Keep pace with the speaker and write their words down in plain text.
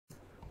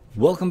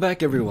Welcome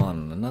back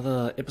everyone,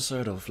 another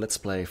episode of Let's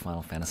Play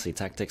Final Fantasy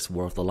Tactics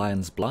War of the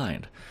Lions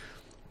Blind.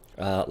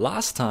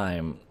 Last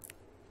time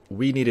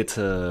we needed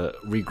to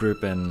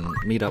regroup and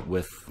meet up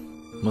with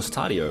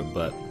Mustadio,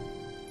 but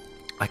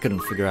I couldn't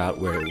figure out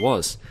where it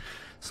was.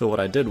 So what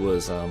I did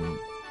was, I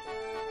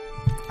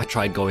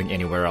tried going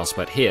anywhere else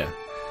but here.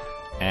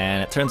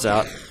 And it turns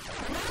out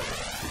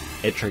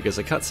it triggers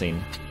a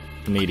cutscene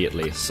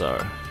immediately,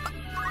 so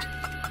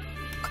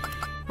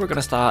we're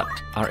gonna start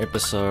our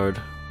episode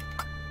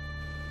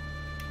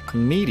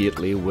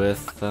immediately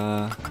with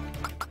a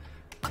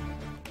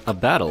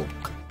battle.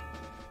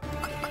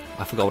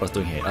 I forgot what I was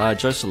doing here.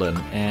 Jocelyn,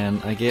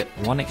 and I get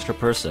one extra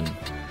person,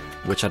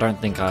 which I don't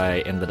think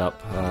I ended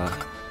up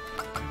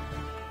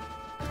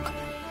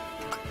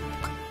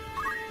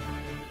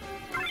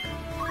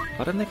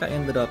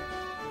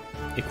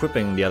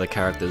equipping the other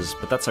characters,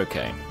 but that's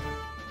okay.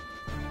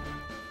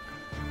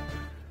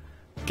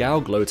 Gao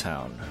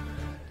Glowtown.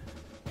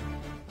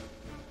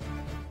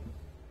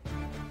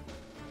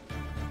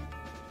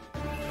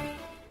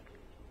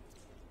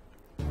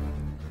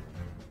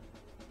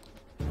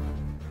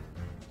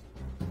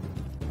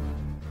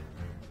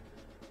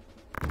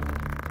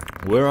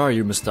 Where are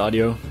you,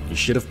 Mustadio? You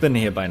should have been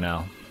here by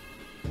now.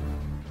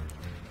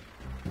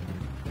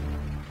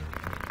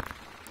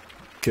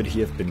 Could he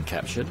have been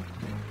captured?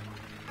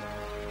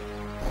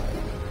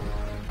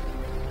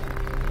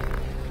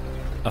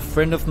 A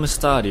friend of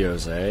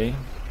Mustadio's, eh?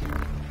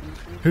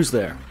 Who's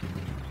there?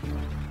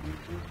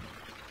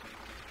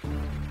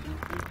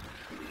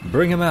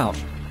 Bring him out.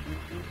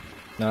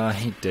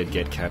 He did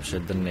get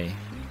captured, didn't he?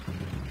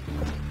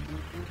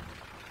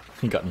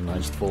 He got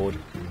nudged forward.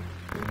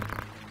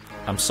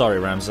 I'm sorry,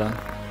 Ramza.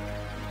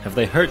 Have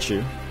they hurt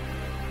you?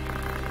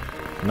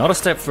 Not a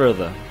step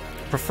further.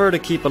 Prefer to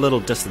keep a little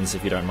distance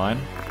if you don't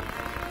mind.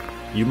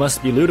 You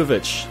must be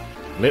Ludovic.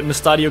 Let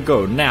Mustadio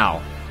go,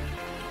 now!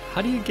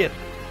 How do you get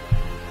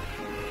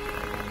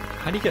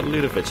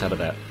Ludovic out of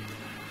that?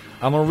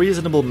 I'm a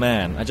reasonable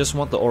man. I just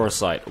want the aura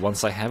sight.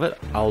 Once I have it,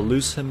 I'll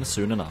lose him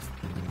soon enough.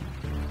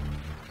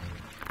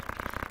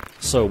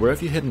 So, where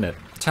have you hidden it?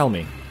 Tell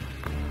me.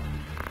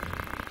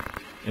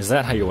 Is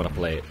that how you want to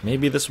play it?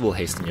 Maybe this will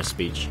hasten your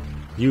speech.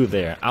 You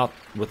there, out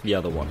with the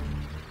other one.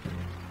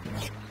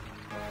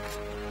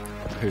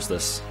 Who's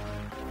this?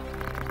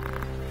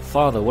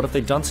 Father, what have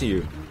they done to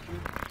you?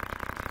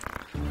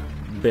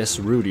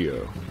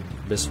 Besrudio.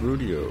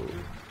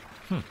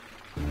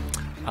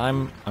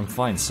 I'm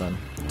fine, son.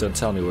 Don't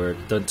tell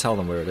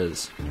them where it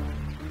is.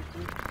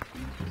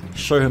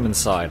 Show him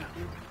inside.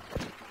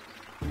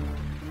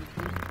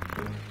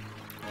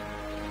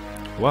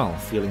 Well,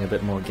 feeling a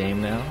bit more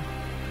game now.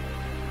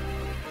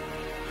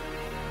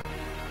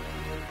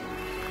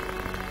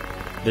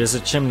 There's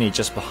a chimney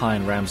just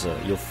behind Ramza.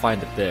 You'll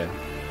find it there.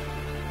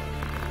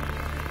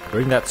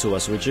 Bring that to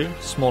us, would you?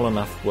 Small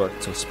enough work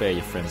to spare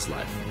your friend's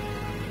life.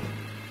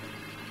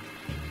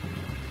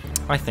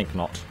 I think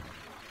not.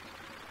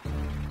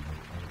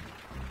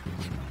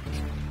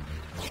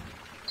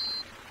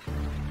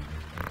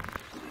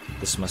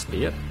 This must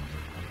be it.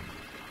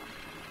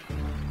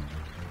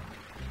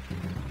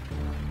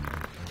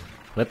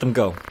 Let them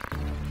go.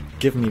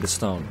 Give me the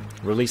stone.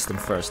 Release them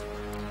first.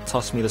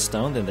 Toss me the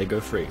stone, then they go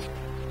free.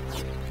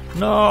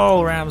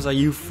 No, Ramza,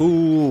 you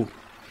fool!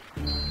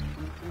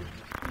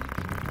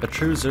 A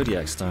true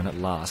Zodiac stone at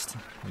last.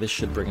 This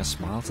should bring a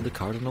smile to the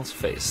Cardinal's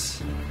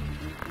face.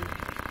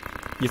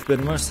 You've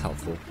been most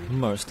helpful,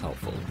 most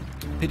helpful.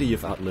 Pity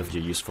you've outlived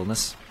your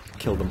usefulness.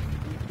 Kill them.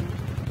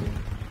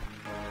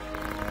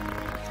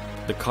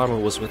 The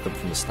Cardinal was with them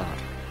from the start.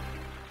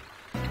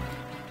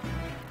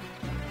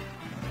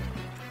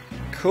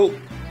 Cool.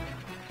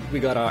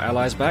 We got our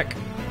allies back.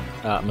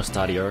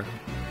 Mustadio.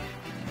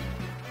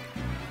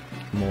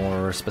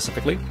 More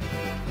specifically.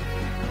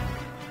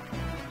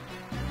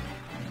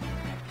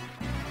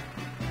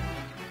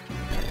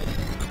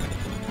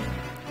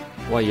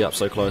 Why are you up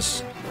so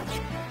close?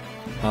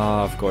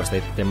 Of course, they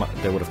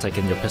would have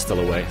taken your pistol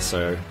away,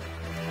 so...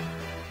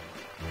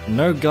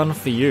 No gun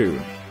for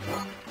you.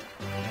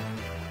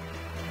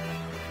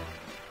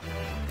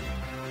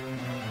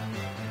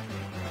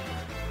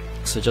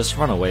 So just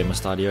run away,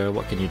 Mustadio.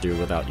 What can you do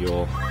without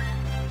your...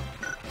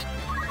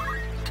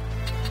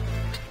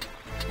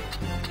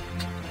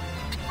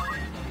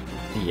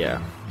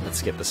 Yeah,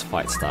 let's get this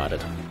fight started.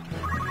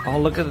 Oh,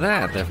 look at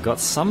that! They've got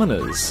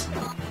summoners!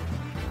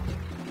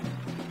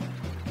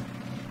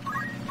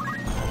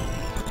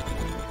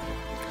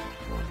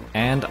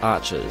 And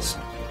archers.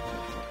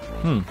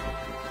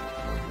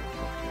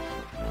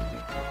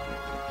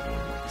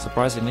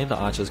 Surprisingly, the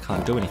archers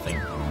can't do anything.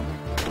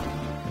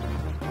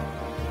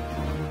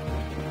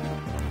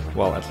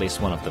 Well, at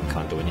least one of them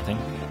can't do anything.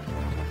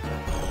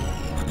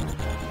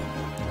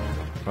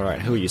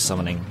 Alright, who are you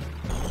summoning?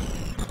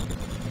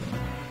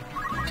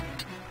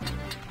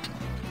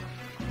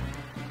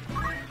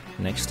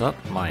 Next up,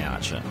 my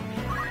archer.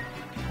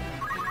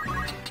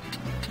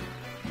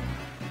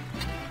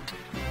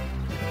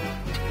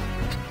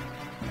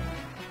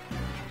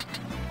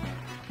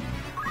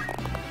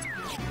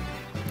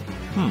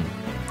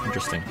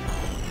 Interesting.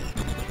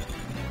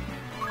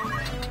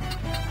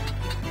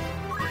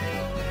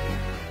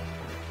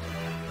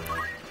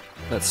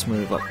 Let's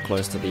move up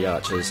close to the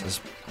archers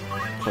as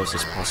close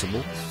as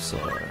possible, so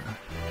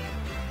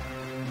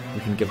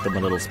we can give them a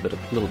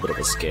little bit of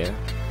a scare.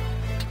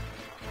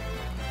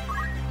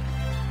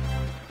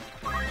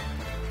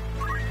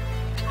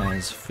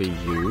 As for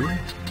you,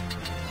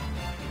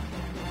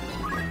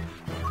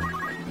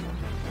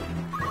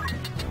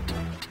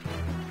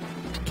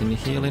 can you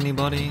heal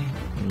anybody?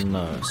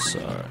 No,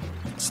 so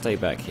stay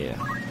back here.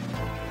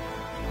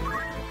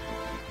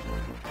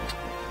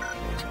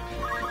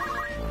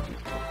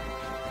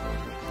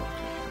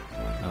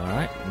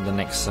 Alright, the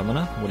next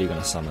summoner, what are you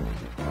gonna summon?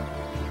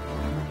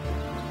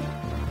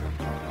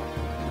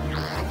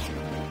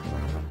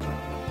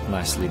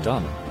 Nicely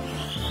done.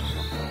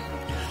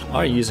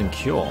 Oh, you're using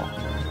Cure.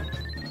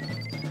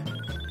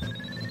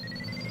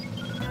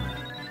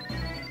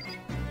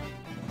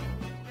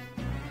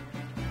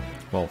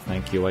 Well,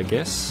 thank you, I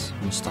guess.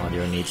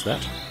 Mustadio needs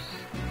that.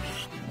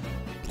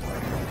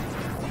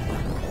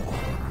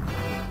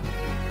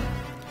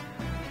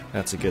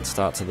 That's a good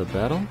start to the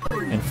battle.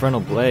 Infernal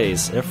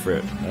Blaze,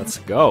 Ifrit, let's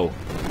go!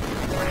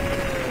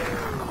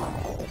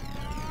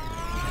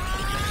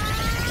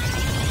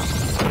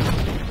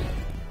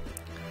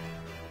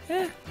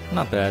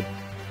 Not bad.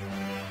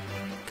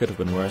 Could have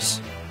been worse.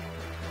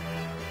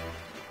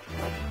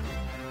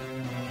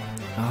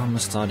 Oh,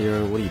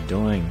 Mustadio, what are you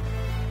doing?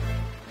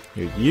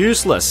 You're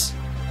useless!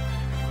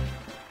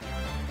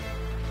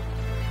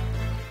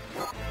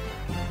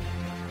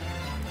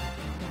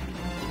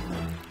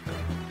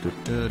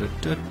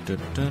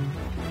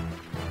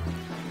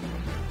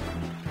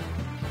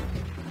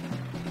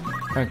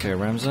 Okay,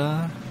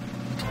 Ramza.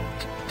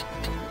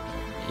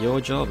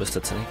 Your job is to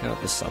take out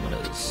the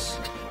summoners.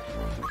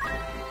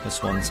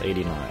 This one's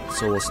 89,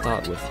 so we'll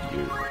start with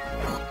you.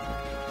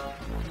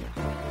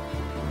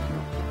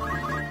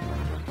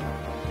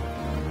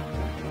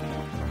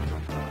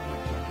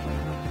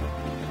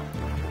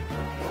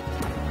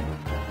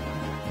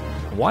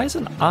 Why is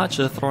an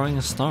archer throwing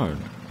a stone?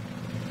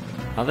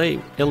 Are they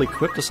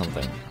ill-equipped or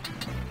something?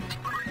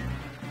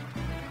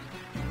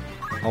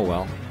 Oh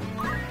well.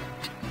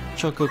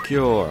 Choco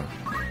Cure.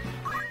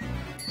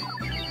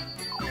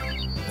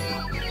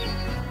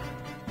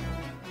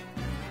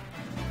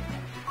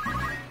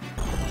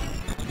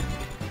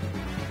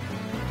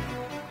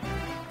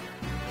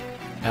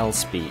 L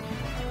speed.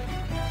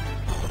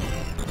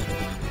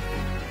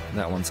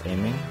 That one's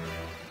aiming.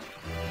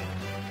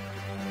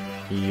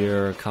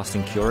 You're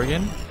casting Cure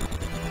again?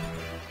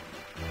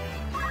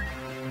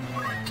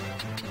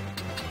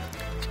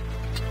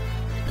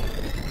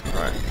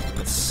 Alright,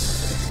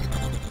 let's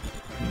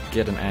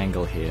get an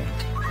angle here.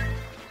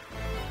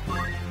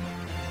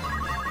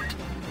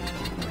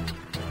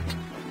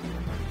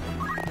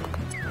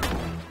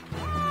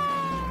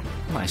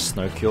 Nice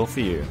Snow Cure for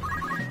you.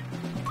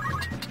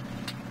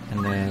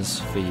 And there's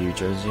for you,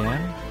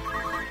 Josiane.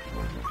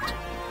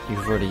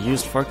 You've already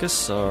used Focus,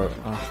 so...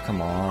 oh,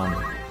 come on.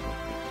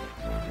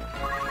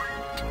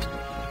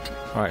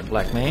 Alright,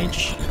 Black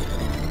Mage.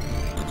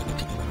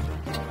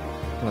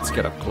 Let's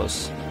get up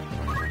close.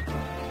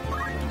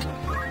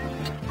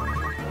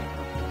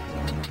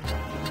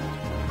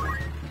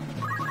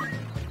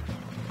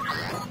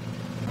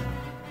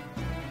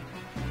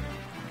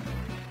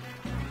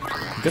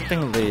 Good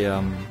thing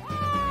the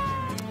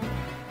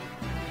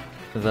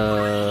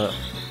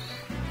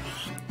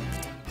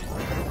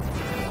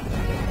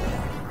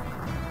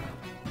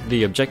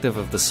objective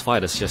of this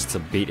fight is just to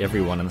beat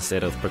everyone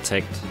instead of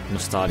protect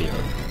Mustadio.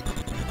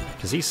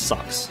 Because he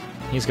sucks.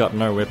 He's got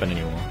no weapon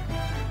anymore.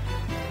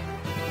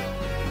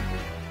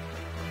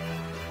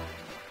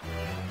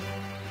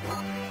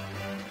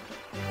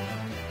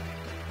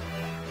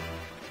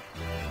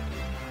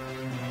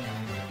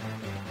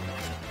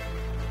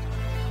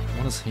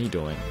 What is he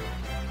doing?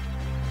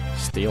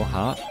 Steel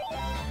Heart?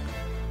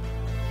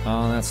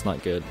 Oh, that's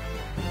not good.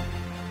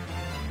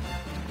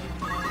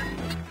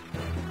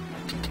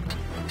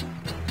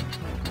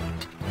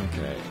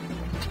 Okay.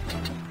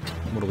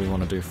 What do we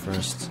want to do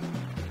first?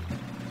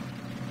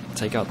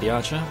 Take out the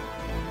archer?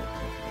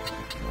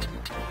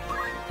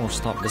 Or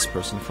stop this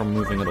person from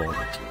moving at all?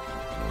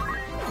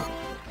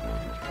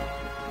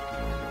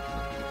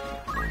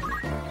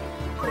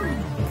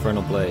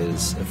 Infernal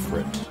Blaze,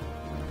 Ifrit.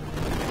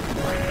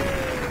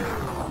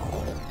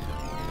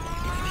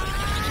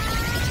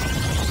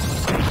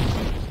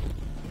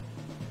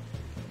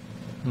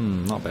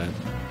 Not bad.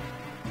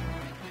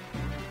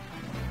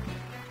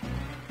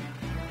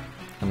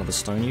 Another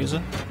stone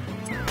user?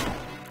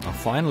 Oh,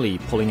 finally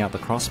pulling out the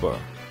crossbow.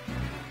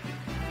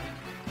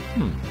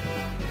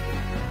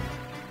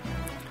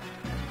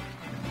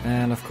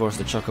 And of course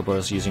the Chocobo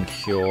is using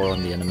Cure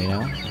on the enemy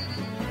now.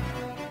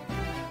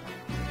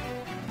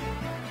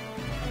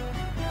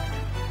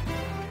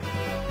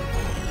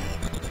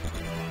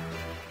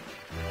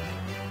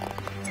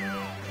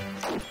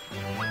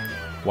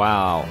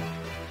 Wow,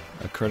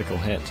 a critical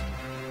hit.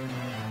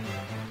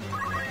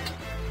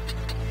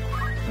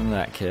 In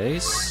that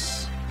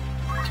case,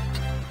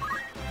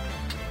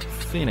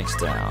 Phoenix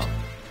down.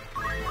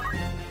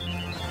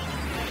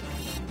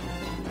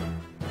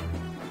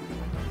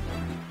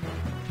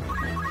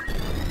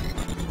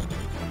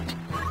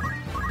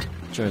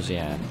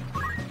 Josiane.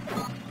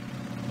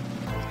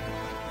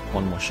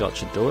 One more shot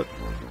should do it.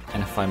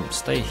 And if I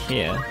stay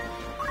here,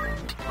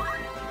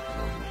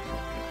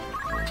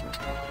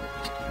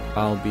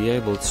 I'll be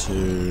able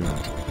to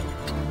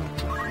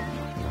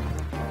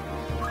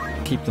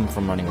keep them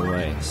from running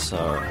away,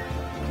 so...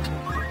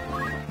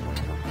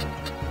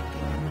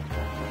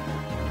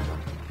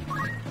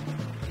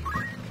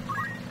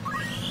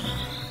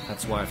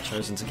 That's why I've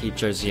chosen to keep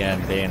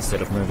Josiane there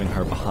instead of moving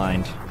her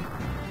behind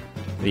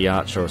the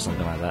archer or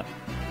something like that.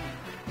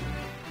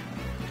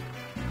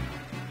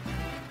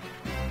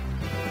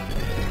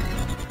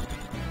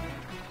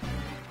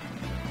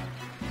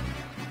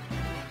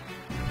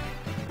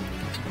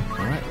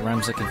 Alright,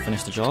 Ramza can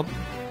finish the job.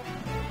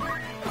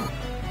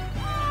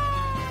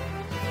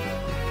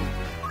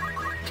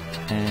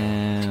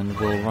 And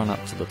we'll run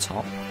up to the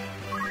top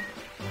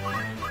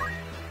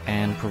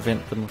and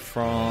prevent them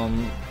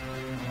from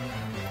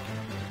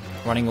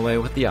running away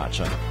with the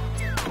archer.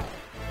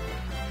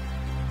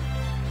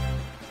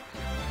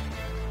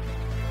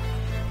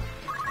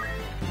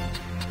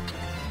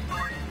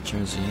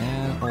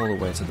 Josiane all the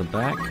way to the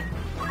back.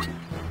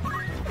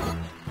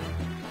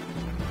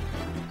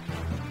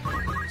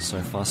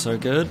 So far so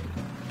good.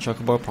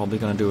 Chocobo probably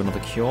going to do another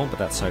cure, but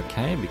that's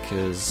okay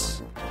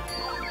because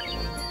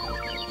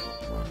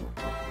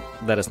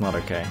that is not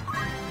okay.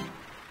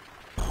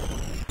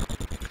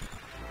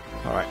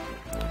 Alright,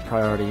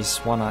 priorities,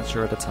 one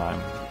archer at a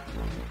time.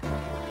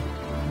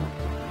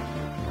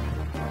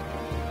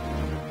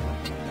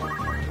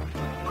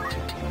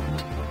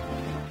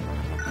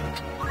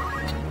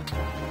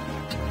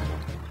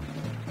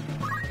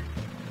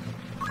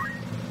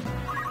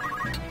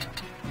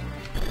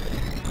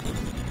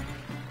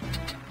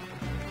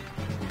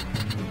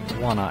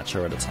 One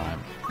archer at a time.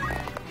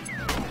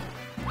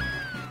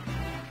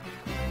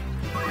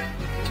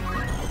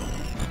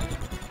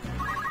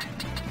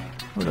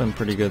 We're doing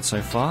pretty good so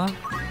far.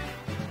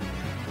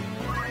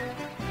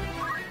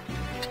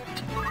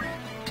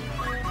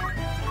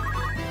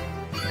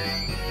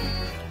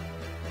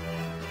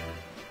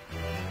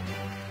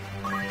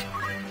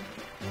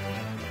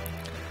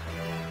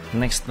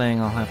 Next thing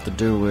I'll have to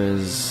do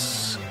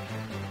is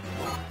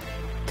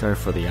go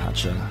for the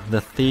archer.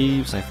 The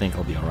thieves I think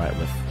I'll be alright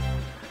with,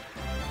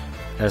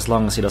 as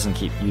long as he doesn't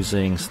keep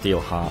using Steel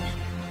Heart.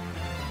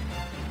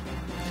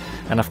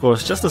 And of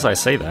course, just as I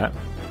say that,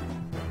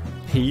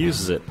 he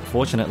uses it.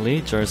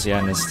 Fortunately,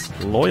 Josiane is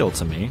loyal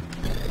to me,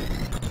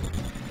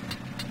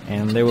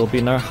 and there will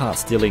be no heart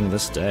stealing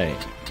this day.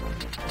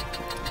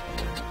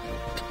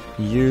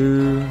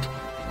 You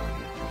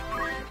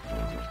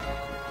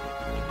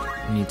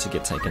need to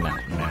get taken out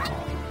now.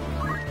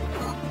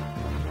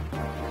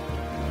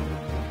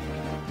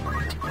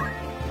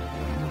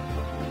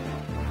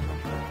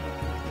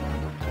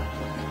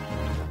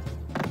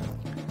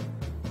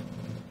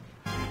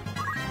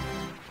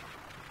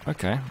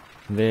 Okay,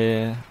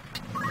 the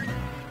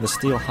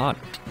Steel Heart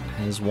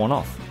has worn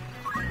off.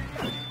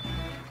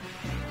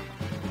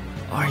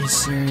 Are you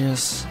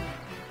serious?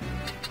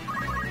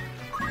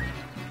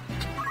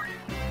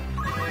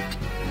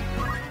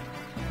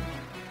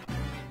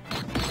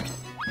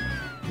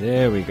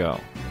 There we go.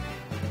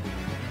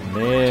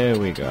 There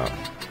we go.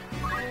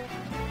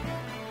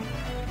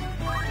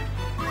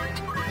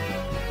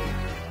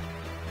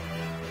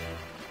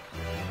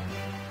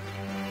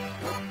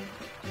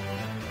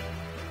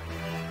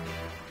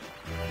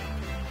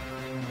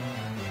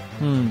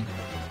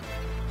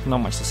 Not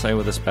much to say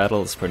with this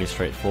battle, it's pretty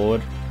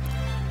straightforward.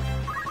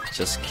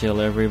 Just kill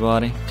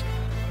everybody.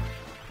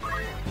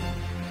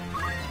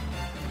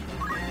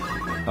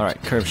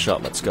 Alright, curve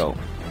shot, let's go.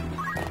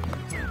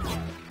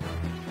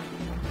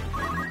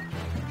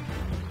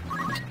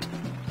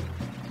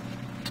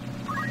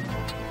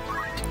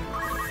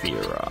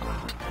 Fira.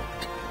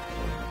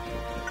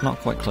 Not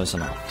quite close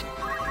enough.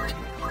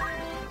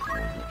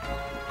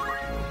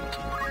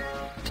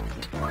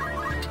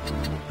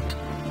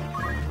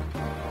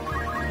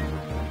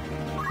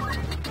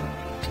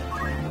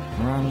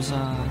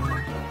 Ramza,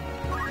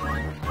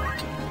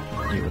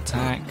 you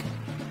attack,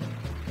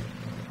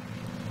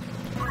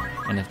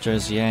 and if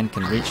Josiane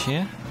can reach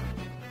here,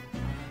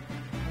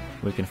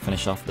 we can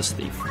finish off this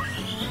thief.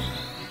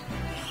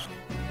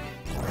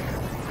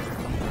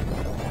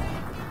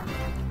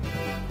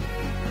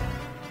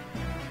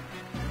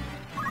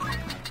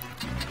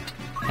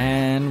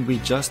 And we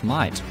just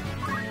might.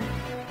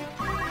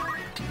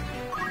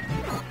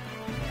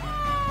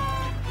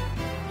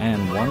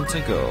 And one to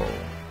go.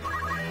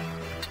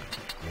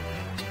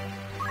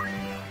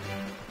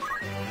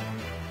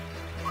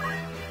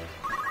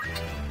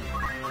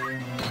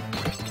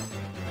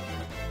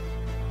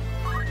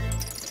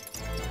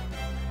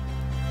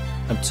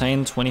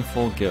 Obtained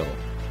 24 gil.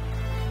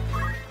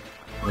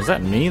 Was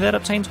that me that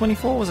obtained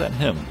 24 or was that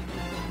him?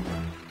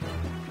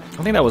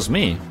 I think that was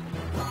me.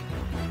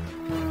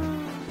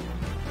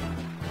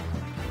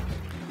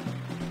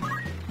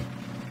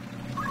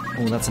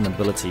 Oh, that's an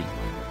ability.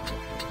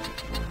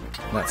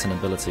 That's an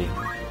ability.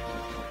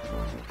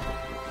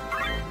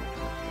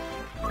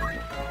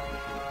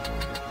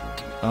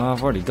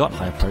 I've already got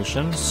High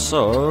Potion,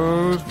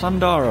 so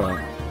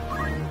Thundara.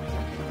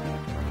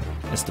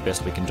 It's the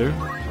best we can do.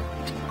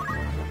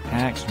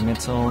 Axe,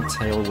 Metal,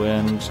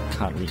 Tailwind,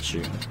 can't reach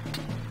you.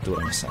 Do it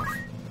on yourself.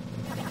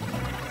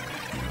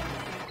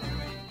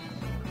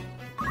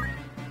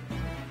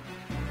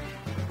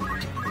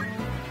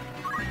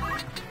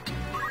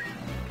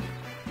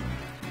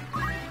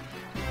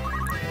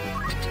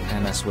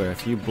 And I swear,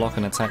 if you block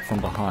an attack from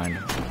behind...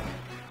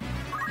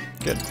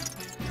 Good.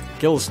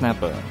 Gill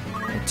Snapper.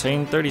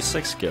 Obtain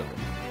 36 gil.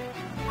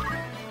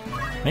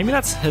 Maybe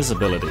that's his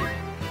ability.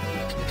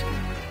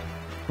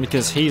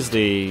 Because he's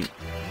the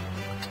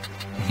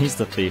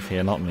thief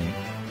here, not me.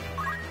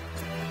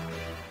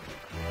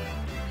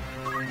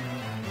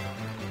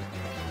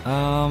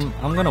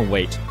 I'm gonna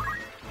wait.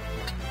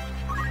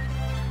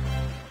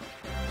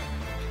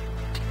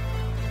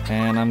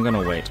 And I'm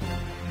gonna wait.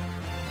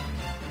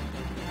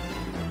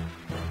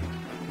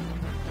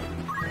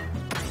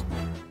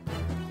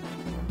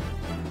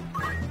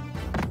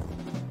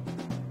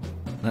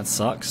 That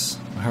sucks.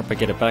 I hope I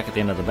get it back at the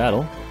end of the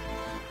battle.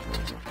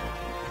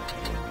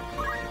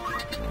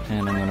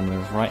 And I'm gonna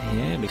move right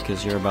here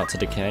because you're about to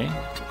decay.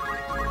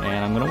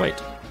 And I'm gonna wait.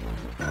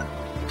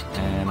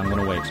 And I'm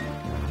gonna wait.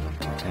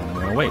 And I'm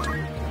gonna wait.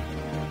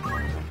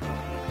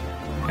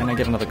 And I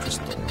get another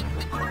crystal.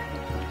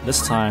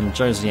 This time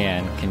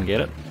Josiane can get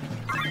it.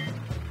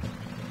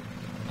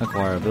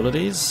 Acquire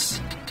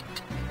abilities.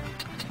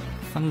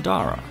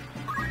 Thundara.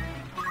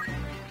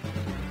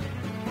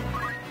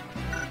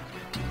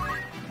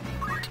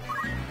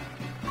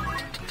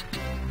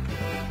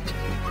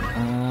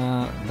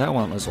 That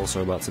one is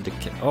also about to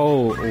decay.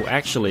 Oh,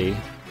 actually...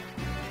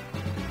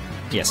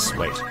 Yes,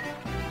 wait.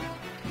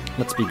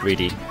 Let's be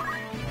greedy.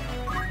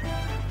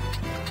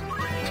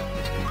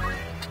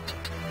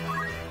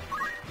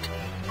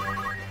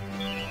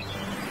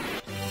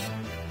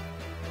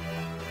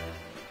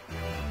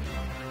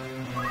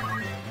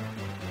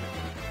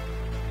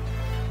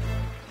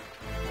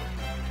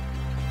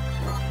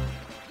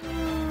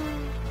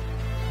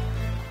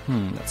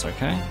 That's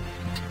okay.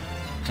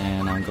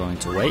 And I'm going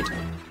to wait.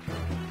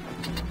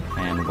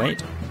 And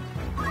wait.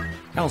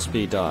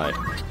 Elspie died.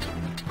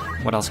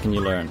 What else can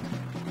you learn?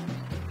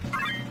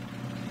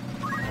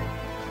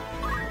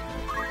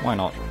 Why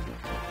not?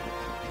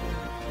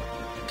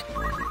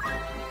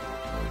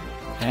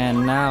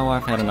 And now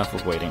I've had enough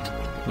of waiting.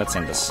 Let's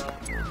end this.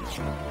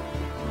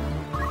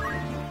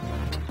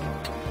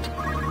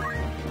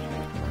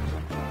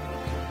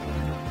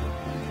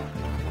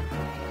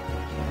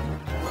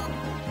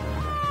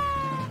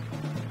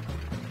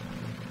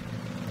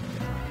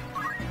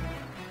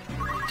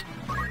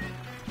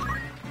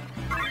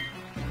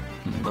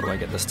 What do I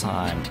get this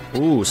time?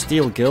 Ooh,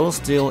 Steel Gil,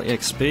 Steel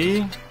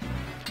EXP.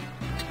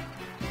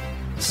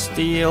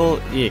 Steel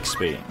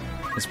EXP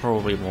is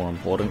probably more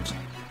important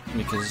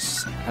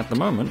because at the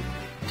moment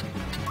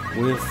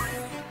we've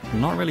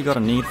not really got a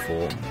need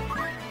for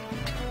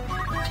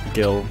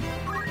Gil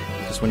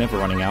because we're never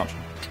running out.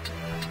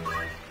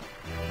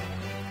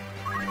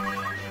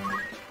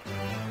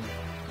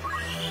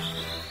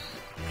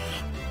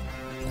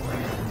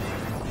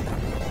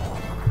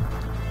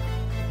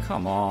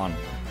 Come on.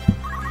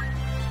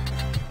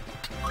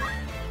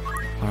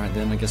 Alright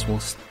then, I guess we'll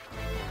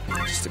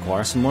just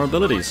acquire some more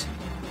abilities.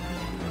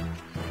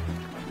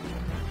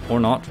 Or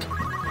not.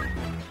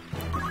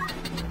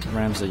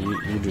 Ramsey,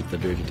 you do the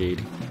dirty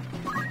deed.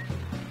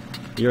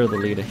 You're the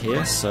leader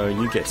here, so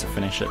you get to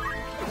finish it.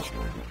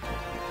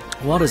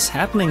 What is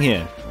happening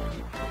here?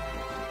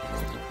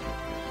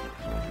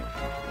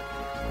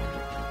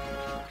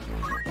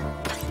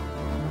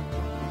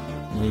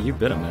 Yeah, you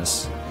better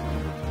miss.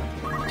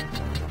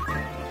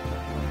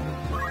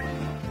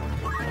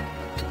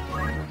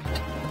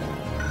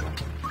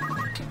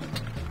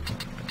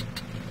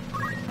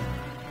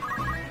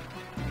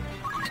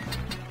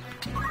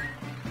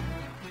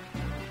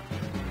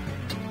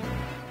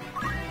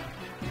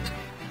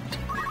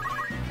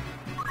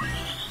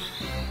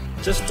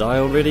 Just die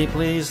already,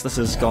 please. This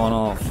has gone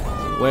off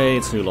way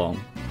too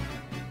long.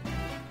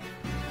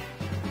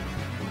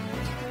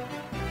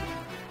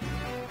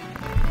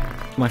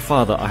 My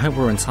father, I hope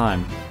we're in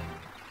time.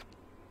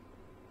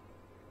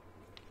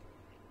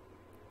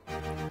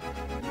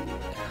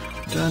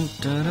 Dun,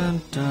 dun,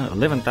 dun, dun.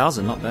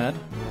 11,000, not bad.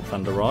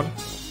 Thunder Rod.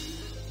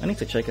 I need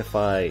to check if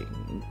I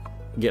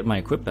get my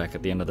equip back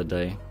at the end of the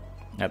day.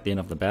 At the end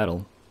of the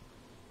battle.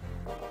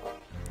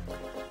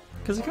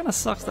 Because it kind of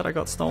sucks that I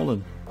got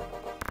stolen.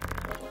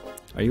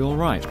 Are you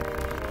alright?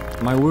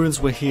 My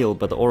wounds were healed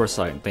by the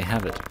Aurosite, they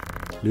have it.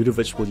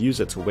 Ludovic will use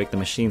it to wake the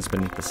machines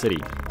beneath the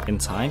city. In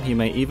time, he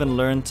may even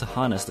learn to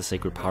harness the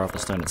sacred power of the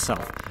stone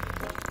itself.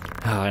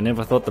 I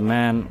never thought the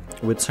man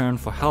we'd turn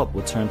for help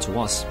would turn to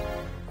us.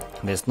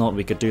 There's naught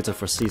we could do to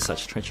foresee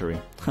such treachery.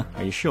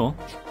 Are you sure?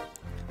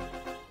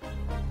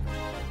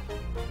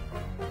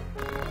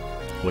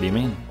 What do you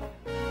mean?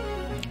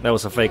 That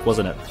was a fake,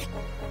 wasn't it?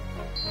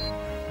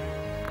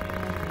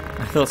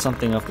 thought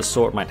something of the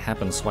sort might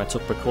happen, so I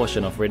took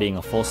precaution of readying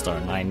a full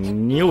stone. I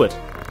knew it!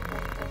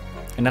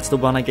 And that's the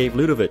one I gave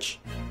Ludovic.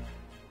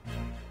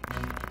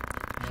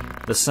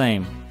 The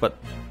same, but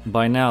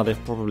by now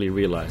they've probably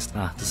realized.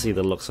 To see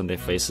the looks on their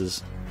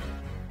faces.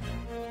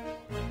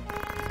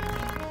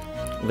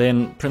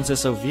 Then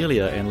Princess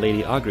Ovelia and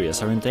Lady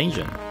Agrias are in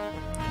danger.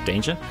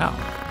 Danger? How?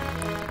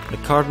 The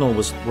Cardinal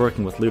was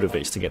working with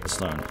Ludovic to get the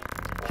stone.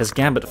 His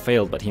gambit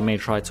failed, but he may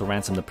try to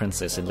ransom the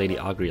Princess and Lady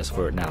Agrias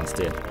for it now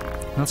instead.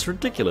 That's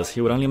ridiculous, he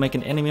would only make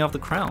an enemy of the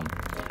crown.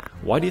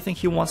 Why do you think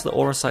he wants the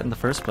Aura site in the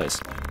first place?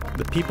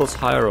 The people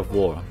tire of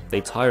war, they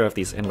tire of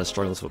these endless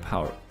struggles for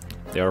power.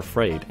 They are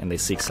afraid, and they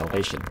seek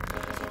salvation.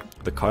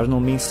 The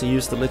Cardinal means to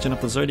use the Legend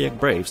of the Zodiac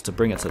Braves to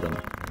bring it to them.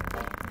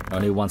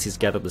 Only once he's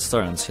gathered the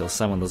stones, he'll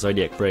summon the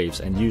Zodiac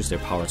Braves and use their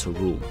power to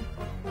rule.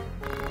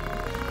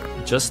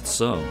 Just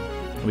so.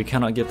 We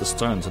cannot give the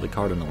stone to the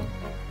Cardinal.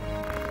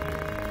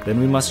 Then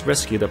we must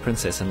rescue the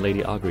Princess and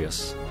Lady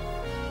Agrias.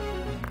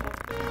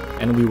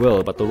 And we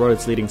will, but the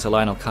roads leading to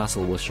Lionel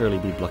Castle will surely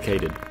be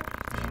blockaded.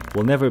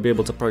 We'll never be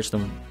able to approach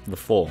them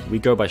before. We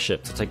go by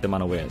ship to take them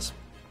unawares.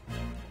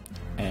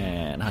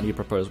 And how do you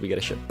propose we get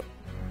a ship?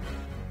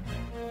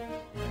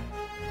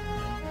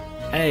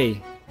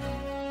 Hey!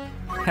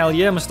 Hell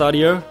yeah,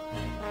 Mustadio!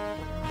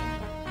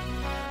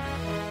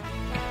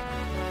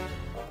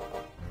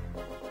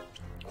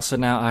 So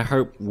now I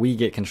hope we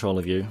get control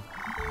of you.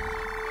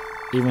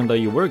 Even though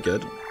you were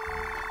good,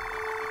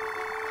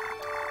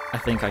 I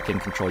think I can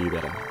control you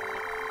better.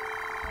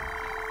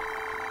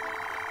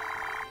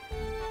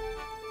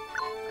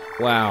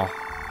 Wow.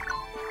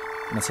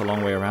 That's a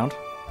long way around.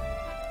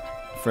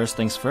 First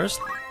things first,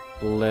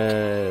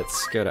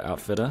 let's go to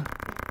Outfitter.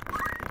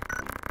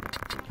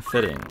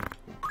 Fitting.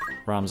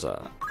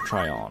 Ramza.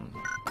 Try on.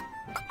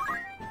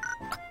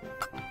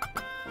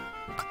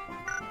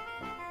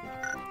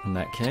 In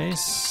that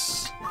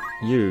case,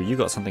 you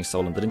got something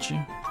stolen, didn't you?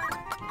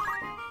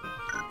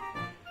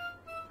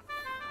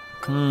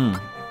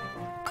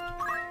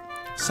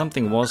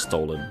 Something was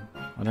stolen.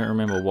 I don't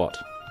remember what.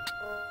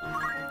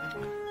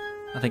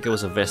 I think it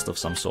was a vest of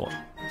some sort.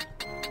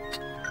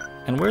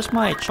 And where's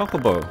my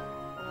chocobo?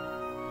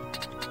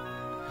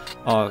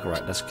 Oh,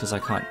 right, that's because I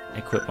can't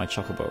equip my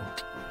chocobo.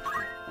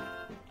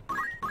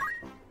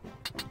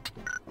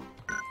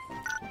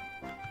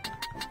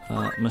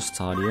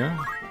 Mustadio.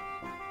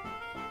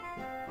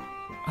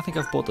 I think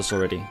I've bought this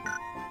already.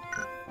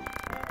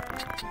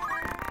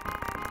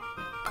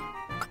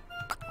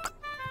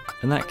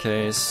 In that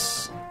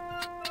case,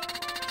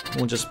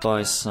 we'll just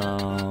buy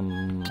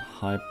some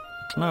high...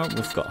 No,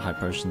 we've got high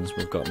potions,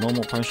 we've got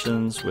normal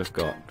potions, we've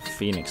got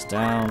Phoenix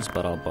Downs,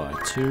 but I'll buy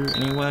 2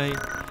 anyway.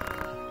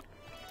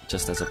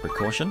 Just as a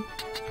precaution.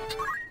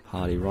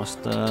 Party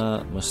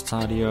roster,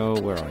 Mustadio,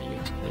 where are you?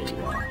 There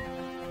you are.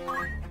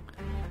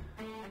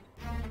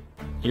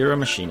 You're a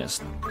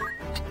machinist.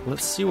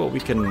 Let's see what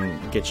we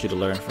can get you to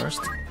learn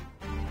first.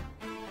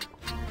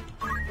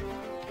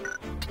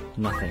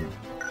 Nothing.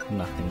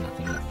 Nothing.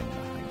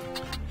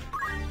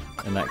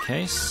 In that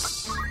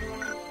case...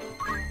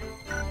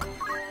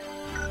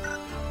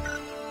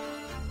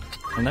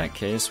 In that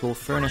case, we'll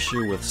furnish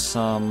you with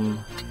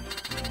some...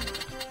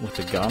 with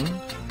a gun.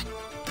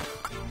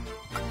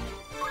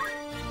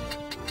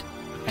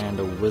 And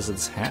a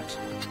wizard's hat.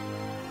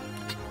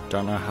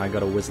 Don't know how I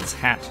got a wizard's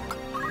hat.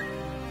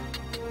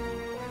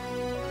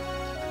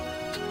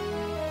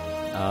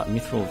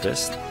 Mithril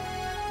Vest.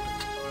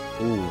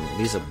 Ooh,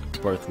 these are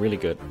both really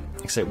good.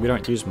 Except we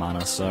don't use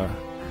mana, so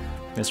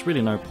there's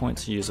really no point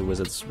to use a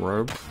wizard's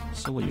robe.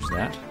 So we'll use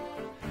that.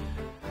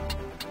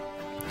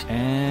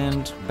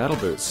 And battle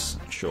boots,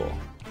 sure.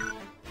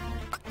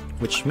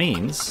 Which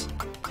means,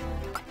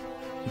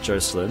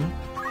 Jocelyn,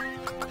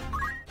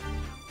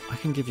 I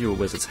can give you a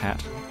wizard's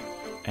hat,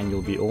 and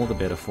you'll be all the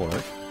better for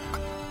it.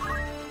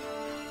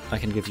 I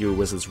can give you a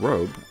wizard's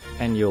robe,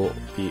 and you'll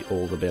be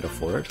all the better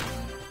for it.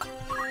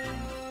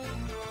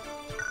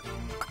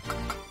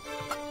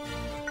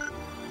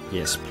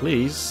 Yes,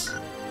 please.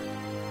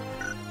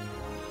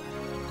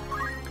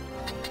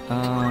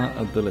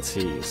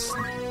 Abilities.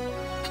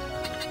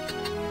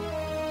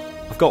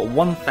 I've got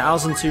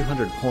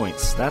 1,200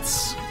 points.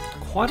 That's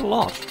quite a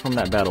lot from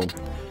that battle.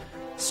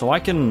 So I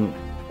can...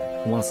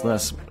 what's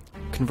this?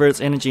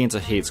 Converts energy into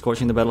heat,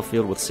 scorching the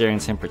battlefield with searing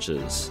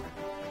temperatures.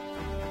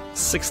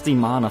 60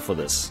 mana for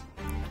this.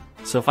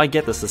 So if I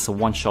get this, it's a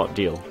one-shot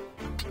deal.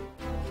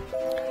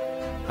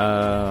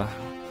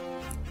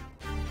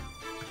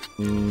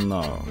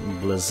 No.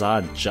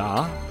 Blizzard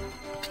Jar.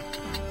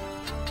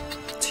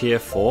 Tier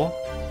 4.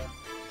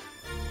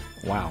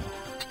 Wow.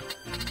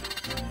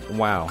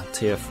 Wow,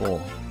 Tier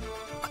 4.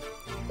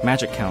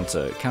 Magic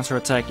counter. Counter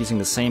attack using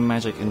the same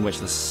magic in which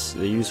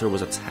the user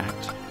was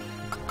attacked.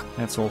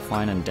 That's all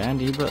fine and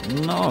dandy, but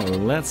no,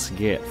 let's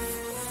get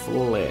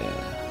Flare.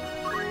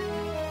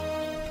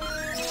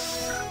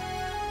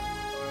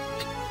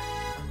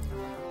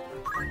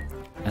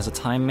 As a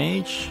time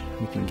mage,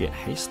 we can get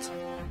haste.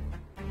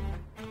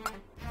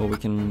 Or we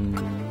can...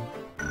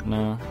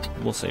 no,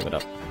 we'll save it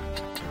up.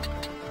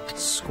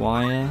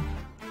 Squire.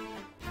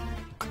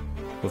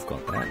 We've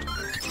got that, we've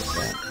got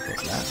that, we've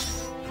got that.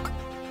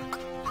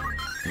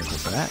 We've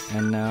got that,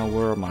 and now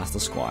we're a Master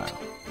Squire.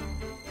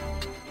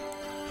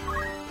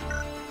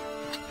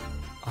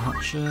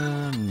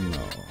 Archer, no.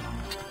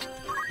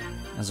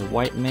 As a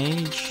white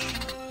mage,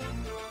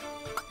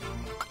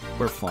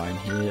 we're fine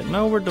here.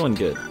 No, we're doing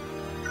good.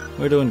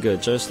 We're doing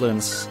good.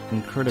 Jocelyn's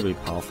incredibly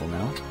powerful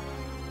now.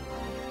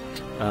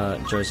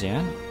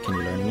 Josiane, can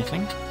you learn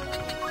anything?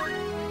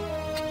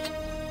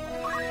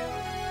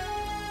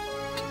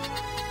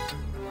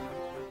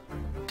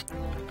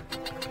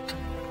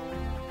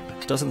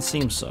 Doesn't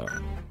seem so.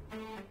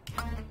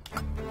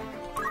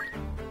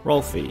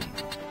 Rolfie,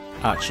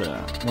 Archer,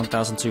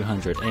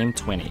 1200, aim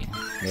 20.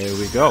 There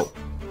we go.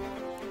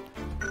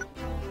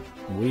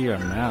 We are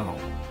now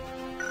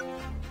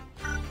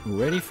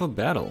ready for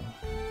battle.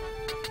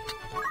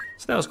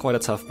 So that was quite a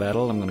tough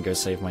battle. I'm gonna go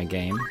save my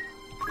game.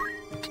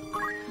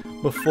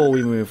 Before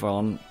we move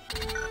on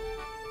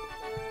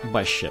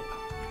by ship.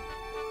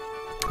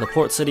 The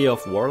port city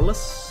of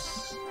Warless.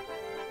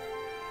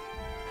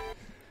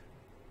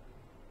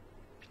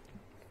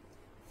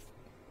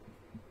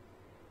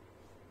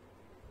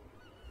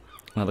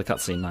 Another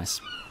cutscene,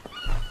 nice.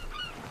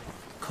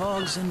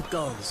 Cogs and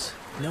gulls.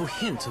 No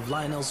hint of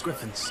Lionel's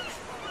griffins.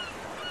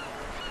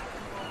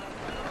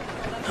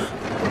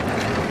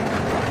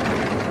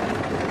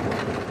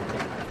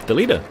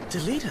 Delita.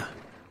 Delita.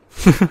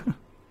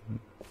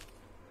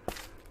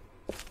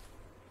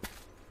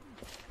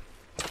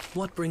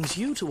 What brings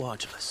you to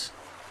Argelus?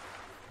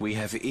 We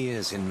have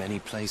ears in many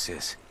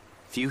places.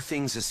 Few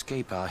things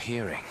escape our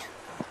hearing.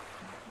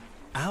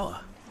 Our?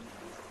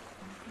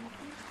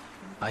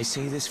 I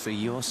say this for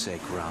your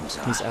sake,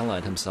 Ramza. He's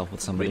allied himself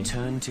with somebody.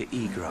 Return to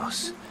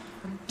Igros.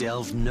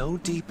 Delve no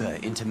deeper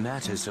into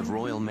matters of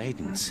royal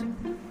maidens,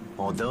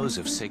 or those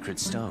of sacred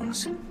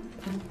stones.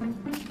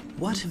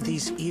 What have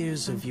these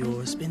ears of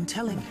yours been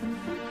telling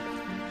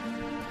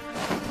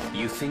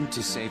you? You think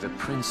to save a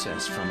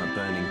princess from a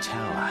burning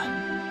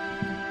tower.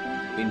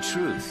 In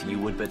truth, you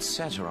would but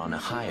set her on a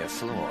higher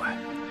floor.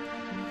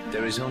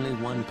 There is only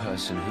one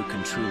person who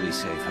can truly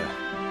save her.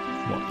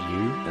 What,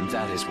 you? And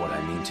that is what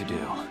I mean to do.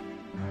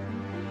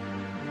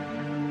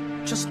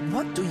 Just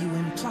what do you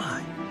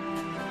imply?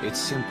 It's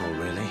simple,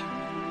 really.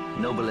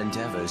 Noble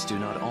endeavors do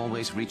not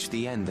always reach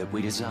the end that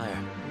we desire.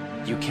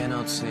 You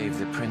cannot save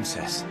the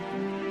princess.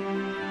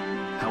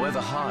 However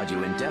hard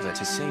you endeavor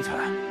to save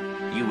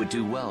her, you would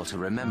do well to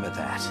remember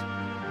that.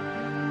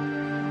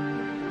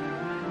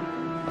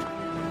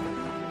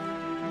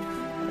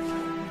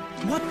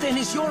 What then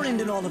is your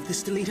end in all of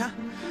this, Delita?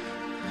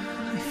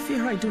 I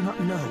fear I do not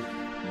know.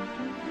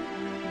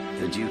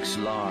 The Dukes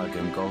Larg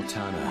and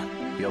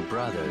Goltana, your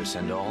brothers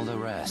and all the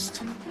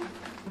rest.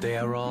 They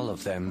are all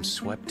of them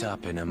swept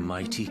up in a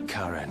mighty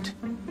current.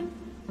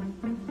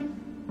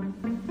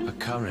 A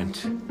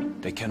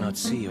current they cannot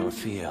see or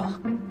feel.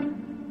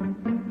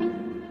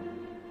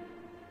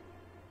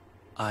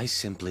 I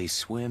simply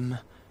swim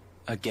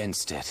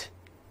against it.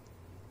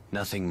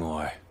 Nothing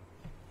more.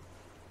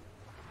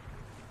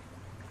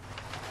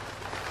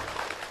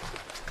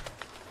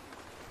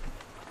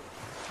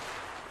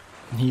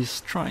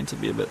 He's trying to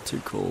be a bit too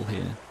cool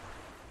here.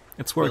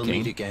 It's We'll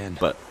working, meet again,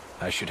 but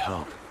I should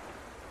hope.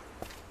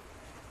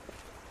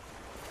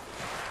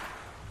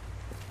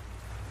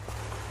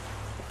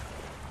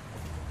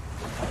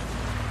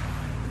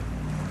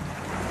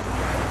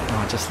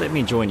 oh, just let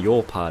me join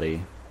your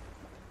party.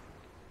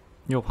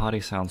 Your party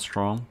sounds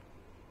strong.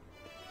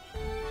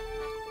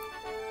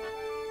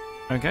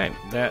 Okay,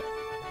 that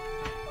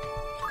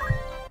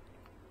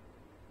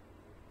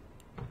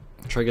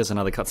triggers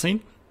another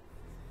cutscene.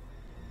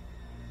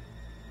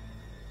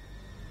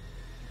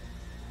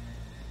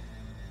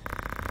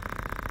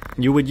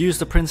 You would use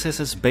the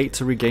princess's bait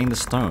to regain the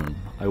stone.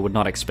 I would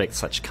not expect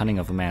such cunning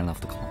of a man of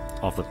the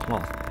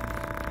cloth.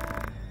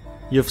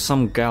 You have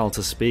some guile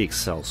to speak,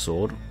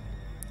 sellsword.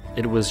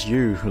 It was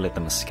you who let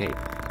them escape.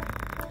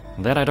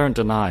 That I don't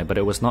deny, but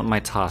it was not my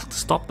task to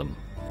stop them.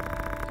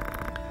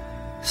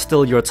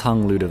 Still your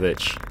tongue,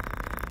 Ludovic.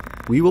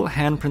 We will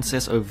hand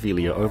Princess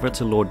Ovelia over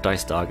to Lord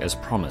Dicedarg as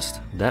promised.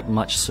 That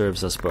much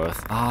serves us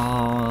both.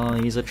 Ah,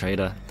 he's a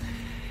traitor.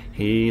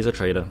 He's a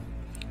traitor.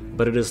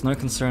 But it is no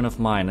concern of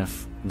mine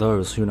if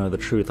those who know the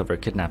truth of her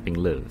kidnapping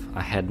live.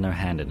 I had no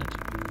hand in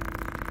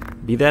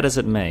it. Be that as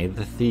it may,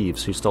 the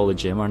thieves who stole the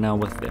gem are now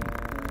with them.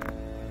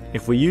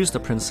 If we use the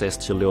princess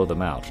to lure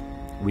them out,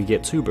 we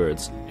get 2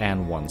 birds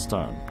and 1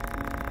 stone.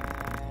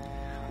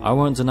 I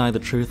won't deny the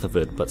truth of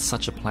it, but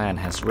such a plan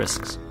has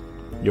risks.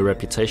 Your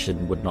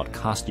reputation would not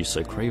cast you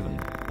so craven.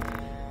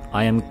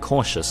 I am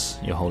cautious,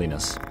 your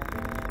holiness.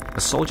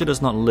 A soldier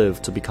does not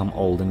live to become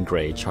old and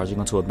grey, charging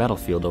onto a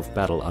battlefield of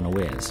battle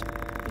unawares.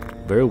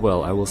 Very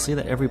well, I will see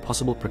that every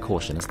possible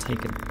precaution is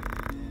taken,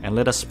 and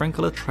let us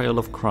sprinkle a trail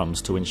of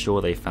crumbs to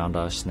ensure they found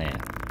our snare.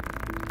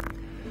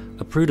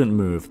 A prudent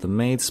move, the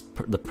maid's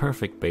the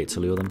perfect bait to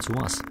lure them to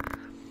us.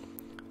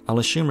 I'll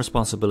assume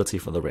responsibility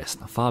for the rest.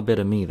 Far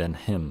better me than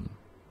him.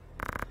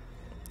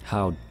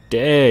 How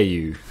dare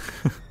you?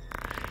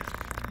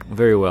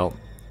 Very well.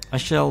 I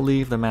shall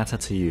leave the matter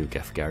to you,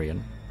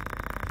 Gaffgarion.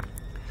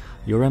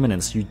 Your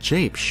Eminence, you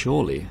jape,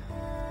 surely.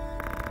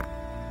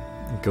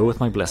 Go with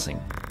my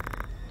blessing.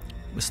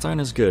 The stone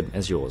is good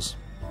as yours.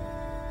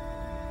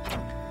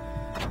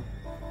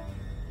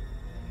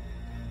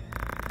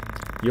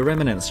 Your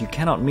Eminence, you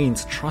cannot mean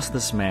to trust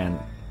this man,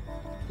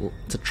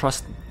 to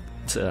trust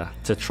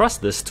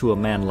this to a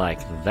man like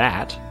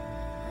that.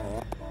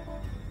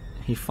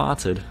 He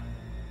farted.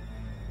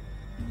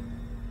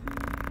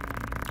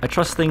 I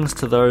trust things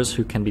to those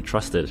who can be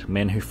trusted.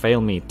 Men who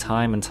fail me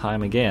time and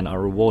time again are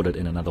rewarded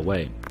in another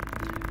way.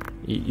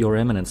 Your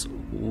Eminence,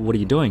 what are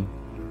you doing?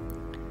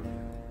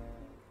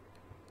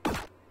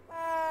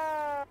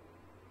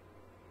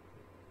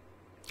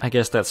 I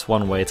guess that's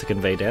one way to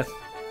convey death.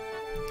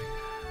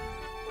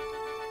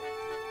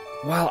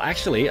 Well,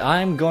 actually,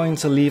 I'm going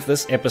to leave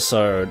this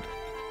episode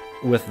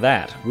with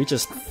that. We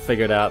just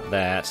figured out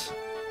that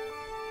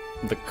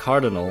the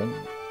Cardinal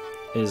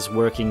is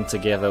working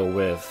together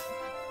with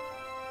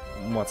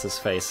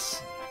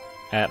what's-his-face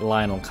at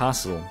Lionel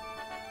Castle.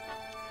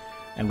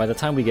 And by the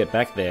time we get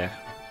back there,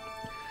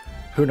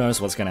 who knows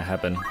what's going to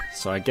happen.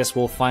 So I guess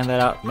we'll find that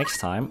out next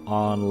time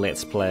on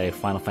Let's Play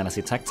Final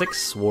Fantasy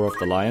Tactics War of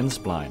the Lions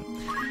Blind.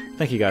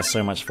 Thank you guys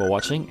so much for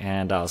watching,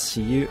 and I'll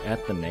see you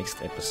at the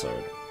next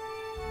episode.